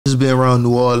being around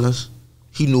New Orleans,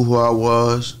 he knew who I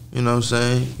was. You know what I'm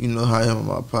saying? You know how him and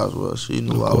my pops was. So he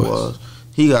knew who I was.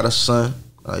 He got a son,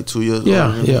 like 2 years old.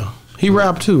 Yeah. He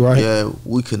rapped too, right? Yeah,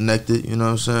 we connected, you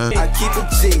know what I'm saying? I keep it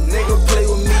G, nigga play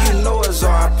with me, you know it's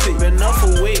RIP. Been up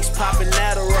for weeks, popping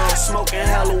Adderall, smoking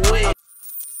hella weed.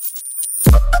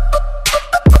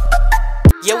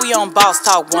 Yeah, we on Boss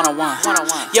Talk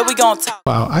 101. Yeah, we gonna talk.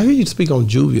 Wow, I hear you speak on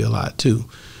Juvi a lot too.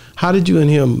 How did you and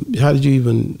him, how did you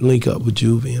even link up with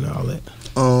Juvi and all that?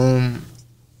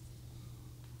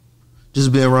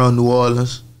 Just being around New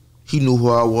Orleans, he knew who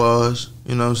I was,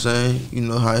 you know what I'm saying? You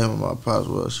know how him and my pops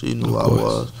was, so he knew who I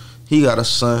was. He got a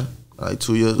son, like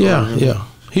 2 years old. Yeah.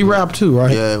 He rapped too,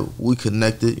 right? Yeah, we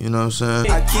connected, you know what I'm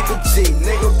saying? I keep it G,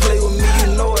 nigga play with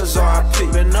me, you know it's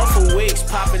RIP. Been up for weeks,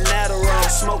 popping Adderall,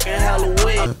 smoking hella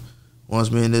weed.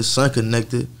 Once me and his son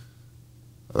connected,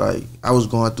 like, I was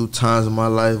going through times in my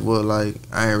life where, like,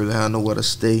 I ain't really have nowhere to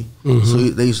stay. So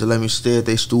they used to let me stay at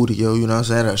their studio, you know what I'm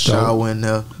saying? I had a shower in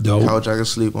there, couch I could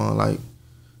sleep on, like.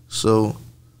 So,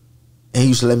 and he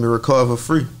used to let me record for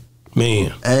free.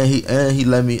 Man. And he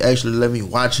let me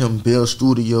watch him build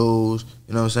studios,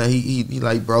 you know what I'm saying? He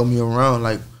like brought me around,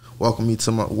 like welcomed me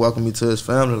to his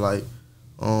family, like,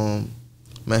 man,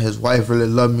 his wife really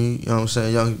loved me, you know what I'm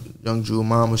saying? Young Juve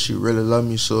mama, she really loved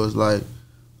me, so it's like,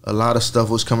 a lot of stuff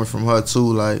was coming from her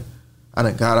too. Like, I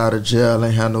done got out of jail,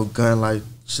 ain't had no gun. Like,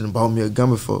 she done bought me a gun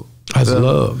before. That's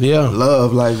love, yeah.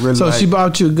 Love, like, really. So like, she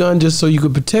bought you a gun just so you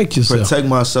could protect yourself. Protect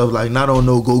myself, like, not on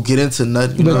no go get into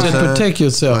nothing. You know just protect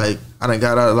yourself. Like, I done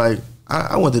got out, like,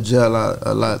 I went to jail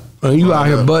a lot. And you out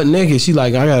here butt naked. She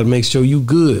like, I gotta make sure you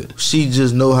good. She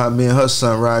just know how me and her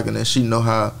son rocking, and she know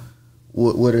how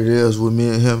what it is with me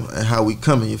and him and how we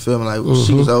coming. You feel me? Like,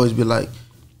 she was always be like,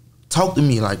 talk to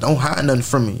me, like, don't hide nothing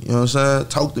from me. You know what I'm saying?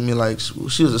 Talk to me, like,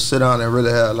 she was a sit down and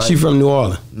really had, like. She from New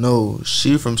Orleans? No,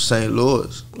 she from St.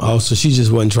 Louis. Oh, so she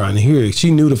just wasn't trying to hear it.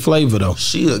 She knew the flavor, though.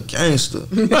 She a gangster.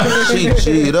 She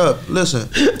G'd up. Listen,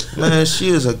 man, she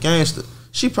is a gangster.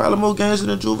 She probably more gangster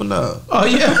than Juvenile. Oh,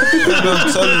 yeah?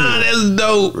 I'm telling you. That's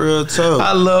dope. Real tough.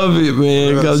 I love it,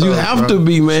 man, because you have to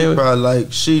be, man. She probably,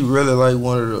 like, she really, like,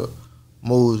 one of the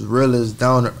most realest,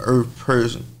 down-to-earth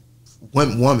person.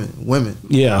 Women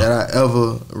that I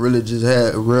ever really just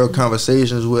had real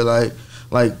conversations with, like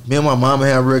me and my mama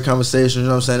had real conversations, you know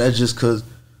what I'm saying? That's just cause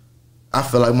I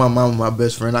feel like my mama my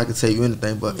best friend, I can tell you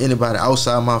anything, but anybody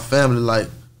outside my family, like,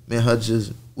 me and her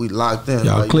just, we locked in.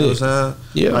 Y'all like, click. You know what I'm saying?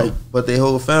 Yeah. Like, but they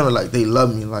whole family, like, they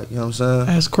love me, like, you know what I'm saying?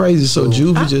 That's crazy. So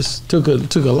Juve just took a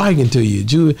liking to you.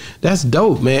 Juve, that's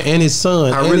dope, man. And his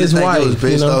son, and his wife. I really think it was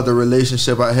based off the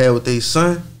relationship I had with their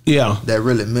son. Yeah, that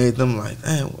really made them like,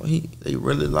 damn, they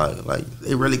really like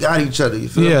they really got each other. You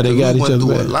feel me? Yeah, they got each other.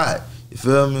 Went through a lot. You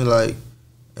feel me? Like,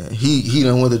 and he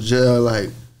done went to jail. Like,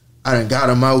 I done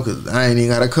got him out because I ain't even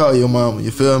gotta call your mama.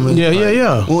 You feel me? Yeah, like,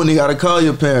 yeah. We only gotta call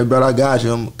your parents, but I got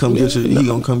you. I'm gonna come get you. He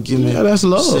gonna come get me. Yeah, that's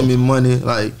love. Send me money.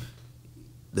 Like,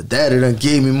 the daddy done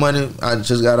gave me money. I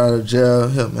just got out of jail.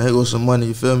 Here, man, here goes some money.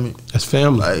 You feel me? That's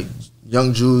family. Like,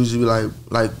 young Jews, be like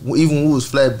even when we was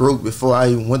flat broke before I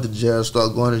even went to jail,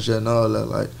 start going to jail and all that,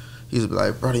 like, he's be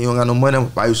like, brother, you don't got no money, I'm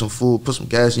gonna buy you some food, put some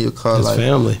gas in your car. That's like,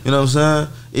 family. You know what I'm saying?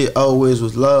 It always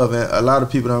was love, and a lot of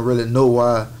people don't really know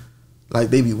why, like,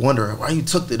 they be wondering, why you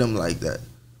took to them like that?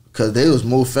 Because they was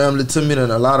more family to me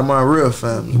than a lot of my real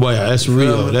family. Boy, that's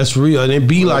real. That's real. And it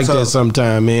be like that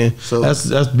sometime, man. So,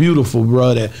 that's beautiful,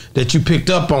 bro, that you picked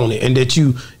up on it and that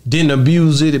you didn't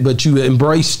abuse it, but you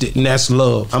embraced it, and that's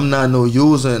love. I'm not no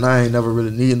user, and I ain't never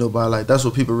really needed nobody. Like, that's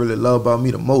what people really love about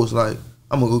me the most. Like,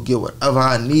 I'm going to go get whatever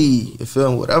I need. You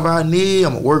feel me? Whatever I need,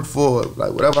 I'm going to work for it.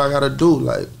 Like, whatever I got to do,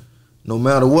 like, no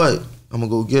matter what, I'm going to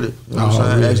go get it. You know what I'm saying?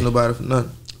 Really? I ain't ask nobody for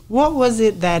nothing. What was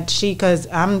it that she, because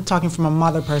I'm talking from a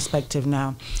mother perspective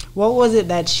now, what was it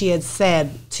that she had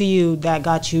said to you that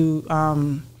got you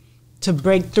to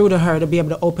break through to her, to be able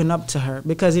to open up to her?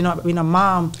 Because, you know, being a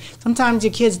mom, sometimes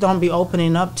your kids don't be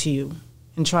opening up to you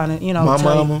and trying to, you know. My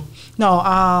mama?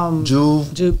 No,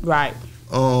 Juve, right.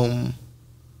 Probably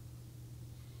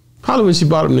when she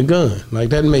bought him the gun. Like,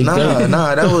 that made sense.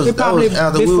 Nah, that was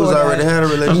after we was already had a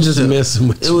relationship. I'm just messing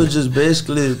with you. It was just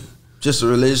basically just a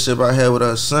relationship I had with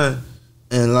her son,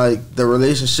 and like the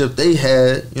relationship they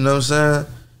had, you know what I'm saying?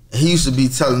 He used to be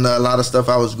telling her a lot of stuff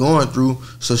I was going through,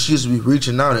 so she used to be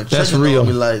reaching out and checking on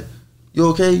me like, you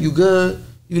okay? You good?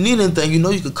 You need anything? You know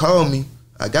you could call me.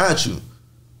 I got you.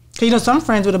 Cause, you know, some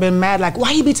friends would have been mad, like,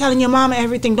 why you be telling your mama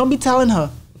everything? Don't be telling her.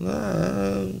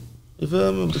 Nah, you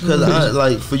feel me? Because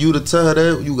like, for you to tell her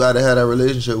that, you gotta have that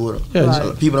relationship with her. Yeah,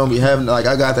 right. People don't be having, like,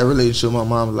 I got that relationship with my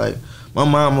mama. Like, my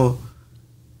mama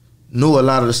knew a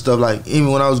lot of the stuff. Like,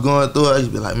 even when I was going through it, I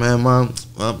used to be like, man, Mom,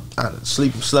 I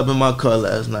slept in my car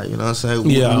last night, you know what I'm saying?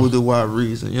 Yeah. Who the why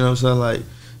reason, you know what I'm saying? Like,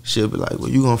 she'll be like, well,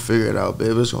 you gonna figure it out,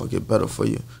 baby. It's gonna get better for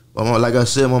you. But like I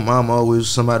said, my mom always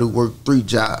somebody who worked 3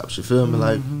 jobs, you feel me?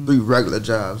 Like, 3 regular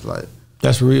jobs, like.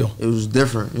 That's real. It was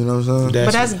different, you know what I'm saying?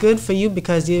 But that's good for you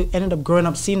because you ended up growing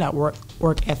up seeing that work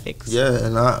ethics. Yeah,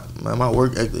 and my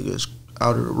work ethic is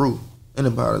out of the roof.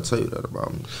 Anybody will tell you that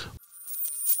about me.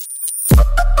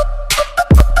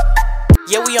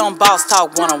 Yeah, we on Boss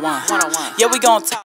Talk 101. Yeah, we gon' talk.